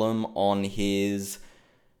Matter emblem on his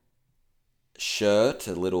shirt,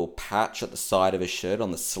 a little patch at the side of his shirt,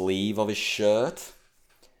 on the sleeve of his shirt.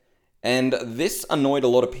 And this annoyed a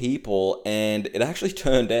lot of people, and it actually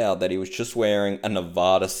turned out that he was just wearing a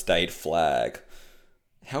Nevada state flag.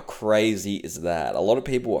 How crazy is that? A lot of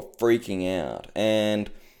people were freaking out, and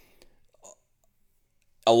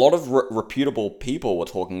a lot of reputable people were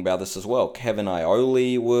talking about this as well. Kevin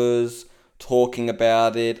Iole was talking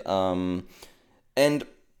about it, and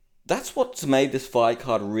that's what's made this fight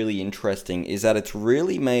card really interesting, is that it's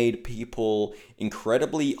really made people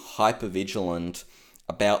incredibly hypervigilant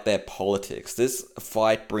about their politics. This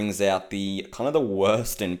fight brings out the kind of the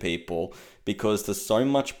worst in people because there's so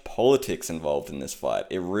much politics involved in this fight.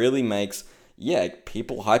 It really makes,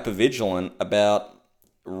 people hypervigilant about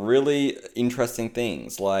really interesting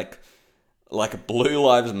things like a Blue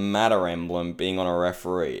Lives Matter emblem being on a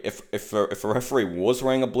referee. If a referee was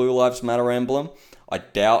wearing a Blue Lives Matter emblem, I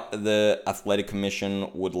doubt the Athletic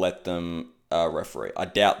Commission would let them referee. I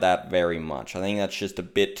doubt that very much. I think that's just a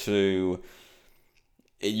bit too...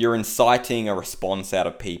 You're inciting a response out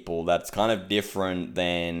of people that's kind of different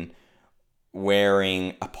than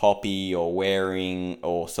wearing a poppy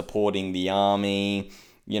or supporting the army.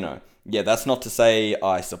 That's not to say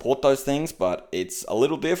I support those things, but it's a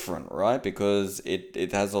little different, right? Because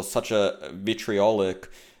it has such a vitriolic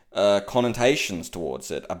connotations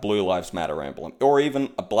towards it, a Blue Lives Matter emblem, or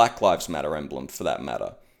even a Black Lives Matter emblem for that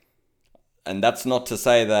matter. And that's not to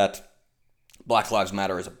say that Black Lives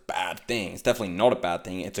Matter is a bad thing. It's definitely not a bad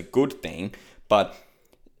thing. It's a good thing, but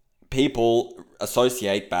people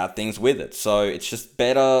associate bad things with it. So it's just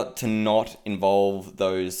better to not involve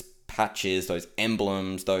those patches, those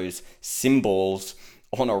emblems, those symbols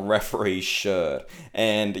on a referee's shirt.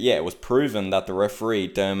 And it was proven that the referee,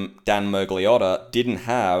 Dan Miragliotta, didn't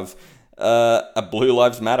have a Blue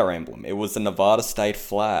Lives Matter emblem. It was the Nevada state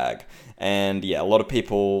flag. And a lot of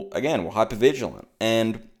people, again, were hypervigilant.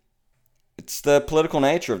 And It's the political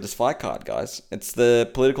nature of this fight card, guys. It's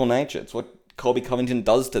the political nature. It's what Colby Covington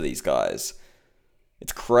does to these guys.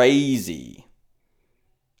 It's crazy.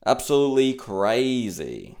 Absolutely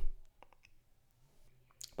crazy.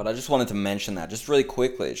 But I just wanted to mention that just really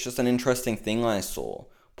quickly. It's just an interesting thing I saw.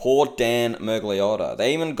 Poor Dan Mergliotta.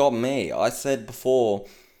 They even got me. I said before,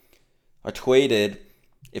 I tweeted,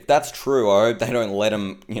 if that's true, I hope they don't let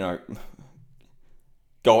him,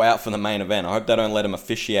 go out for the main event. I hope they don't let him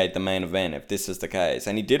officiate the main event if this is the case.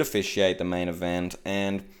 And he did officiate the main event,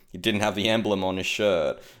 and he didn't have the emblem on his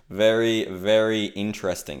shirt. Very, very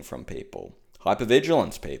interesting from people.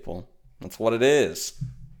 Hypervigilance, people. That's what it is.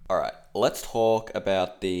 Alright, let's talk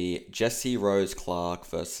about the Jessie Rose Clark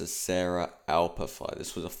versus Sarah Alper fight.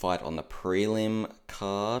 This was a fight on the prelim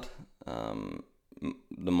card.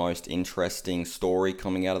 The most interesting story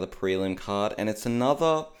coming out of the prelim card. And it's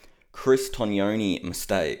another Chris Tognoni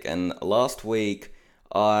mistake. And last week,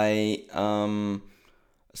 I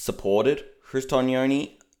supported Chris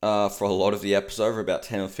Tognoni for a lot of the episode, for about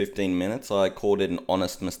 10 or 15 minutes. I called it an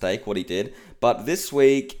honest mistake, what he did. But this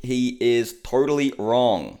week, he is totally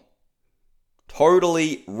wrong.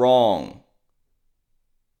 Totally wrong.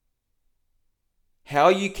 How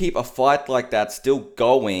you keep a fight like that still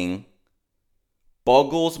going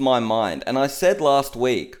boggles my mind. And I said last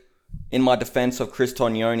week, in my defense of Chris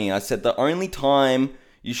Tognoni, I said the only time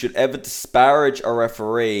you should ever disparage a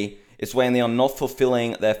referee is when they are not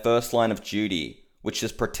fulfilling their first line of duty, which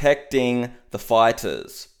is protecting the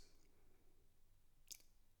fighters.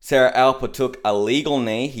 Sarah Alper took a legal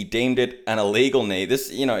knee. He deemed it an illegal knee. This,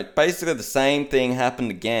 basically the same thing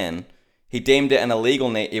happened again. He deemed it an illegal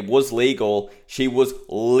knee. It was legal. She was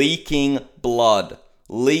leaking blood.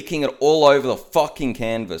 Leaking it all over the fucking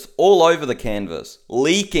canvas. All over the canvas.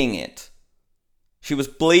 Leaking it. She was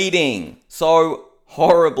bleeding so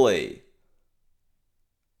horribly.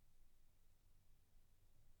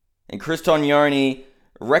 And Chris Tognoni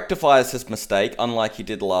rectifies his mistake, unlike he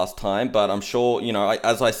did last time, but I'm sure,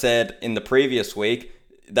 as I said in the previous week,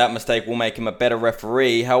 that mistake will make him a better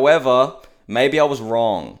referee. However, maybe I was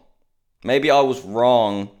wrong.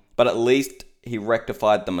 But at least he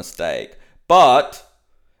rectified the mistake. But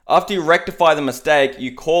after you rectify the mistake,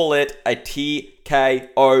 you call it a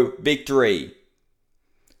TKO victory.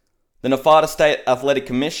 The Nevada State Athletic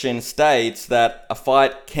Commission states that a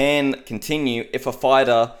fight can continue if a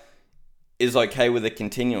fighter is okay with it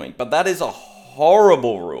continuing. But that is a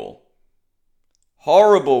horrible rule.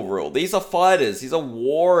 Horrible rule. These are fighters. These are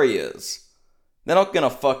warriors. They're not going to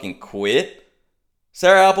fucking quit.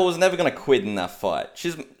 Sarah Alper was never going to quit in that fight.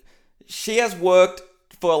 She has worked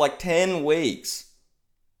for like 10 weeks.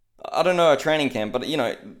 I don't know a training camp, but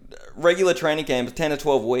regular training camp is 10 to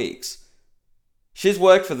 12 weeks. She's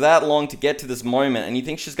worked for that long to get to this moment, and you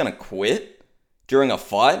think she's going to quit during a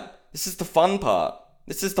fight? This is the fun part.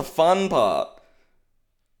 The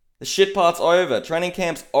shit part's over. Training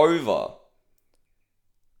camp's over.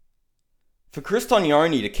 For Chris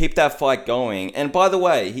Tognoni to keep that fight going, and by the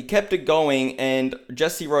way, he kept it going, and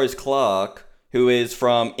Jessie Rose Clark, who is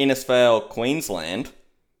from Innisfail, Queensland,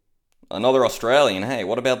 another Australian, hey,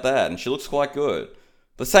 what about that? And she looks quite good.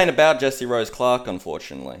 But this ain't about Jessie Rose Clark,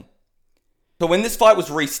 unfortunately. So when this fight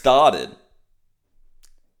was restarted,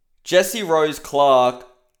 Jessie Rose Clark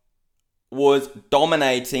was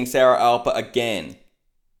dominating Sarah Alper again.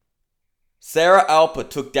 Sarah Alper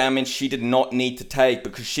took damage she did not need to take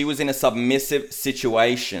because she was in a submissive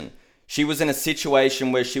situation. She was in a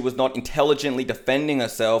situation where she was not intelligently defending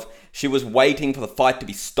herself. She was waiting for the fight to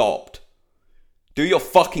be stopped. Do your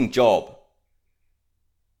fucking job.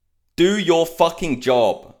 Do your fucking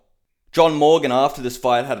job. John Morgan, after this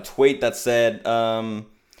fight, had a tweet that said,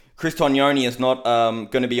 Chris Tognoni is not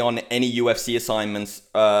going to be on any UFC assignments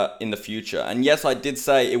in the future. And yes, I did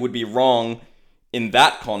say it would be wrong in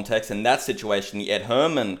that context, in that situation, the Ed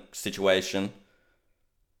Herman situation,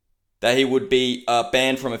 that he would be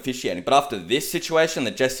banned from officiating. But after this situation,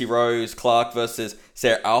 the Jessie Rose Clark versus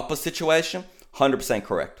Sarah Alper situation, 100%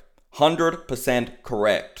 correct. 100%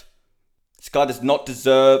 correct. This guy does not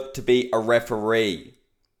deserve to be a referee.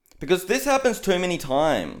 Because this happens too many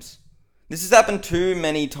times. This has happened too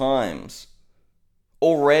many times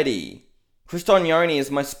already. Chris Tognoni is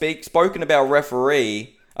my spoken about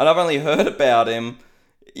referee, and I've only heard about him,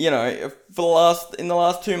 in the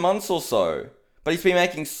last 2 months or so. But he's been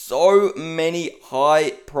making so many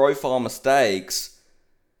high-profile mistakes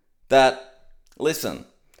that, listen,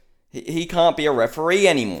 he can't be a referee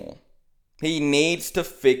anymore. He needs to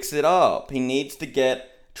fix it up. He needs to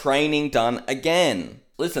get training done again.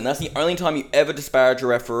 Listen, that's the only time you ever disparage a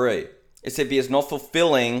referee. It's if he is not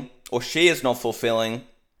fulfilling, or she is not fulfilling,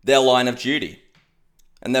 their line of duty.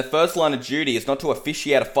 And their first line of duty is not to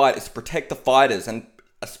officiate a fight, it's to protect the fighters, and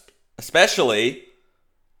especially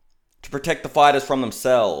to protect the fighters from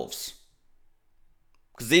themselves.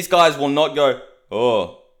 Because these guys will not go,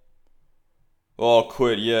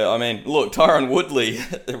 quit, yeah. I mean, look, Tyron Woodley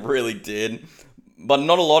really did. But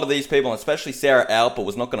not a lot of these people, especially Sarah Alper,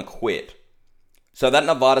 was not going to quit. So that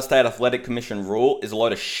Nevada State Athletic Commission rule is a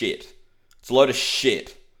load of shit. It's a load of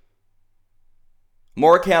shit.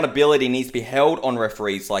 More accountability needs to be held on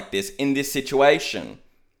referees like this in this situation.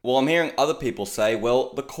 Well, I'm hearing other people say,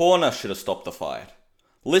 well, the corner should have stopped the fight.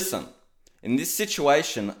 Listen, in this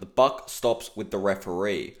situation, the buck stops with the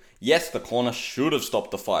referee. Yes, the corner should have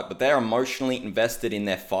stopped the fight, but they're emotionally invested in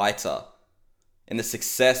their fighter, in the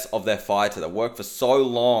success of their fighter that worked for so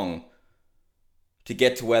long to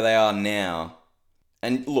get to where they are now.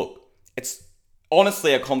 And look, it's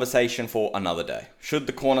honestly a conversation for another day. Should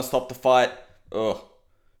the corner stop the fight?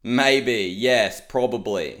 Maybe, yes,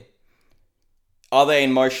 probably. Are they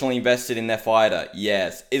emotionally invested in their fighter?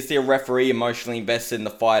 Yes. Is the referee emotionally invested in the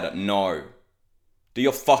fighter? No. Do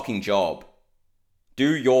your fucking job.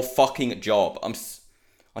 Do your fucking job. I'm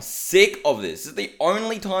sick of this. This is the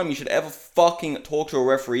only time you should ever fucking talk to a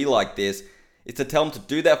referee like this, is to tell them to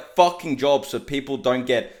do their fucking job so people don't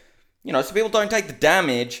get, so people don't take the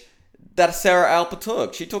damage that Sarah Alper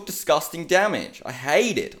took. She took disgusting damage. I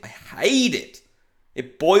hate it. I hate it.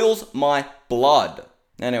 It boils my blood.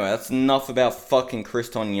 Anyway, that's enough about fucking Chris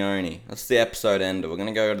Tognoni. That's the episode ender. We're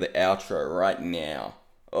gonna go to the outro right now.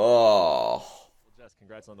 Jess,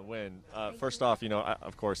 congrats on the win. First off,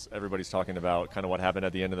 of course, everybody's talking about kind of what happened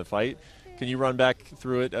at the end of the fight. Can you run back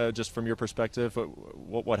through it just from your perspective?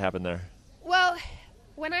 What happened there? Well,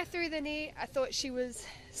 when I threw the knee, I thought she was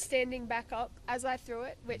standing back up as I threw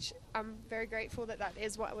it, which I'm very grateful that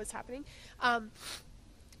is what was happening.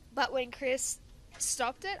 But when Chris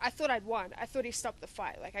stopped it, I thought I'd won. I thought he stopped the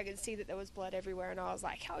fight. Like, I could see that there was blood everywhere, and I was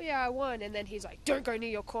like, hell yeah, I won. And then he's like, don't go near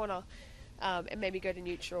your corner, and made me go to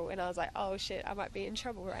neutral. And I was like, oh shit, I might be in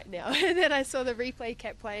trouble right now. And then I saw the replay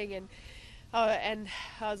kept playing, and I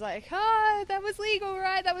was like, that was legal,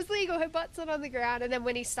 right? That was legal. Her butt's not on the ground. And then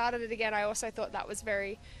when he started it again, I also thought that was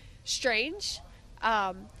very strange.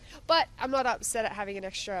 But I'm not upset at having an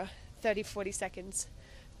extra 30, 40 seconds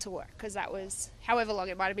to work, because that was however long.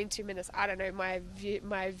 It might have been 2 minutes. I don't know. My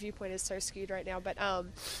viewpoint is so skewed right now. But that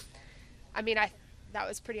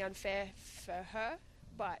was pretty unfair for her,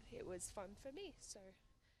 but it was fun for me. So.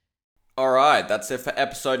 Alright, that's it for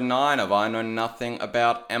episode 9 of I Know Nothing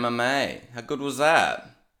About MMA. How good was that?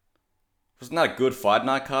 Wasn't that a good fight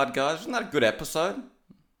night card, guys? Wasn't that a good episode?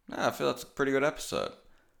 I feel that's a pretty good episode.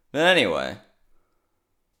 But anyway,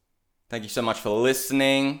 thank you so much for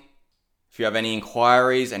listening. If you have any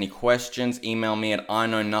inquiries, any questions, email me at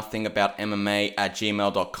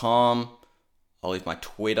iknownothingabouTMMA@gmail.com. I'll leave my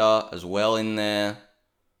Twitter as well in there.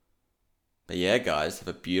 But yeah, guys, have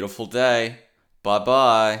a beautiful day.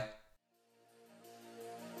 Bye-bye.